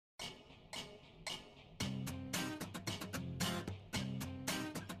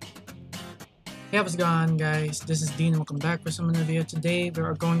Hey, what's going on, guys? This is Dean. Welcome back for some other video. Today we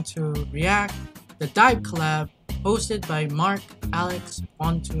are going to react the dive collab hosted by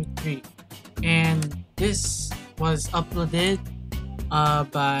Marc-Alex123, and this was uploaded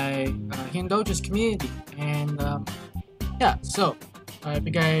by Hindojo's community. And yeah, so if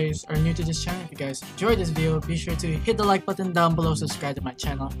you guys are new to this channel, if you guys enjoyed this video, be sure to hit the like button down below, subscribe to my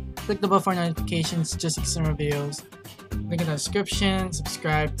channel, click the bell for notifications just to get some more videos, link in the description,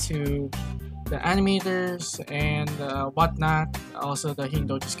 subscribe to the animators and whatnot, also the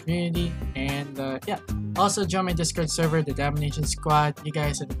Hindojo's community, and yeah, also join my Discord server, the Domination Squad. You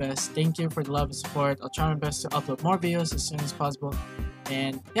guys are the best. Thank you for the love and support. I'll try my best to upload more videos as soon as possible.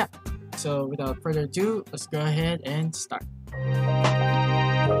 And yeah, so without further ado, let's go ahead and start.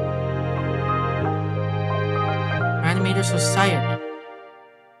 Animator Society.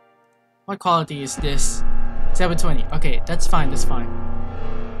 What quality is this? 720. Okay, that's fine, that's fine.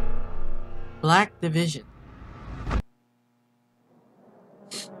 Black Division.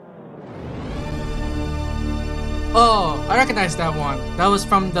 Oh, I recognize that one. That was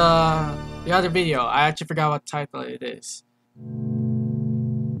from the other video. I actually forgot what title it is.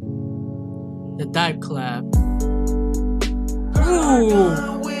 The Dive Collab. Ooh.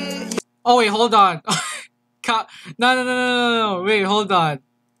 Oh wait, hold on. No. Wait, hold on.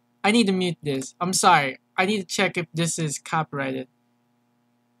 I need to mute this. I'm sorry. I need to check if this is copyrighted.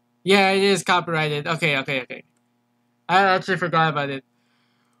 Yeah, it is copyrighted. Okay. I actually forgot about it.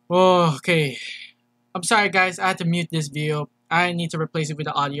 Oh, okay. I'm sorry, guys. I had to mute this video. I need to replace it with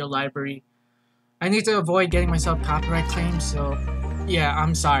the audio library. I need to avoid getting myself copyright claims, so yeah,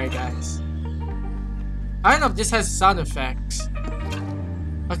 I'm sorry, guys. I don't know if this has sound effects.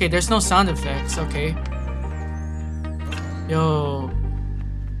 Okay, there's no sound effects. Okay. Yo.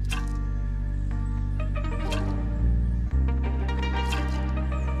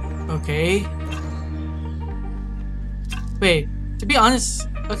 Okay. Wait, to be honest,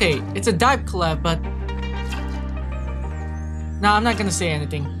 okay, it's a dive collab, but no, I'm not gonna say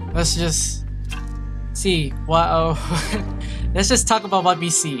anything. Let's just see what. Oh, let's just talk about what we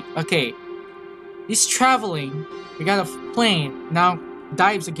see. Okay, he's traveling. We got a plane now.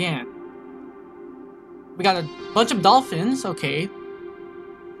 Dives again. We got a bunch of dolphins. Okay,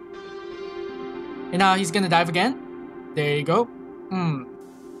 and now he's gonna dive again. There you go.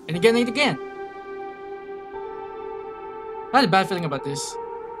 And again and again. I had a bad feeling about this.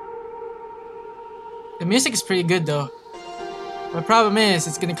 The music is pretty good though. The problem is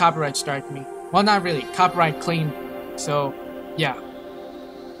it's gonna copyright strike me. Well, not really. Copyright claim. So, yeah.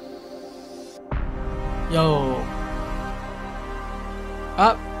 Yo.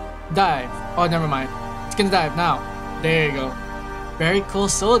 Up. Dive. Oh, never mind. It's gonna dive now. There you go. Very cool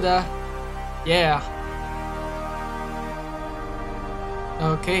soda. Yeah.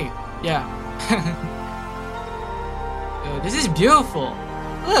 Okay, yeah. This is beautiful.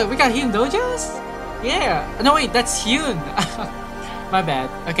 Look, we got Hindojo's? Yeah. No, wait, that's Hyun. My bad.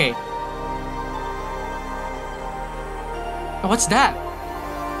 Okay. Oh, what's that?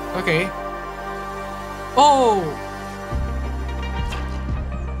 Okay. Oh!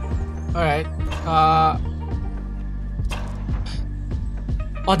 Alright.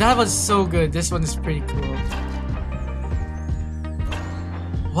 Oh, that was so good. This one is pretty cool.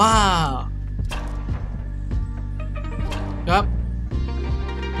 Wow. Yup.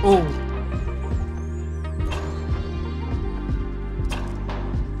 Oh.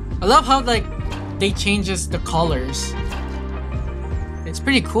 I love how like they changes the colors. It's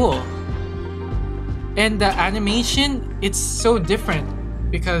pretty cool. And the animation, it's so different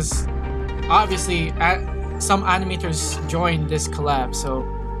because obviously some animators joined this collab, so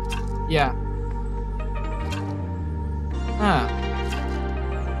yeah.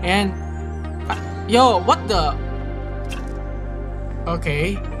 And yo, what the?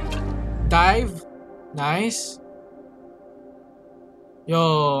 Okay, dive, nice.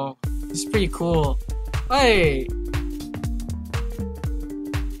 Yo, it's pretty cool. Hey.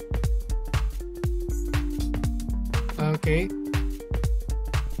 Okay.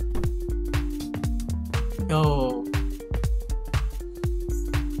 Yo.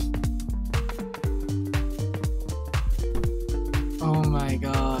 Oh my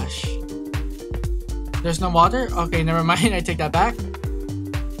gosh. There's no water? Okay, never mind. I take that back.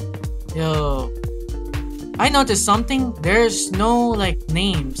 Yo. I noticed something. There's no like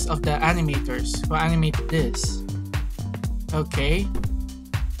names of the animators who animated this. Okay.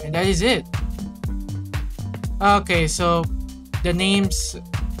 And that is it. Okay, so the names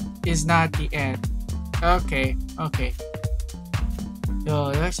is not the end. Okay.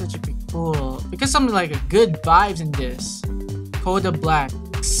 Yo, that's such a big cool. Because some like good vibes in this. Coda black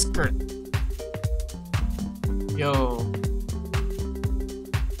skirt. Yo.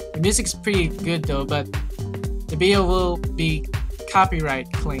 The music's pretty good though, but the video will be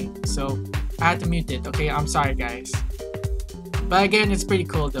copyright claimed, so I had to mute it. Okay, I'm sorry guys. But again, it's pretty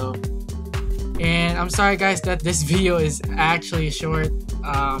cool though. And I'm sorry guys that this video is actually short.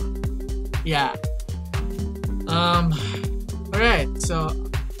 Yeah. Alright, so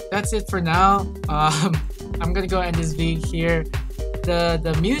that's it for now. I'm gonna go end this video here.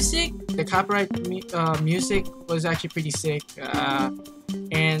 The music, the copyright music was actually pretty sick.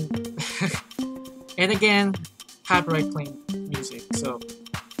 And and again, copyright claim music. So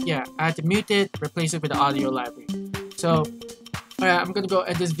yeah, I had to mute it, replace it with the audio library. So alright, I'm gonna go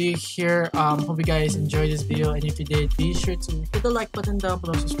end this video here. Hope you guys enjoyed this video, and if you did, be sure to hit the like button down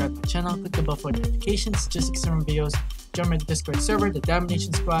below, subscribe to the channel, click the bell for notifications, just external videos, join my Discord server, the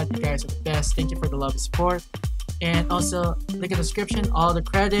Domination Squad. You guys are the best. Thank you for the love and support. And also, link in the description. All the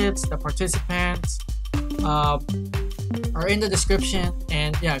credits, the participants are in the description.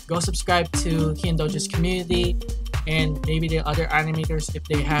 And yeah, go subscribe to Dojo's community and maybe the other animators if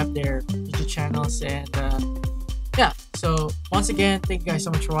they have their YouTube channels. And yeah, so once again, thank you guys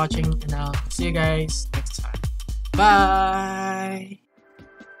so much for watching, and I'll see you guys next time. Bye!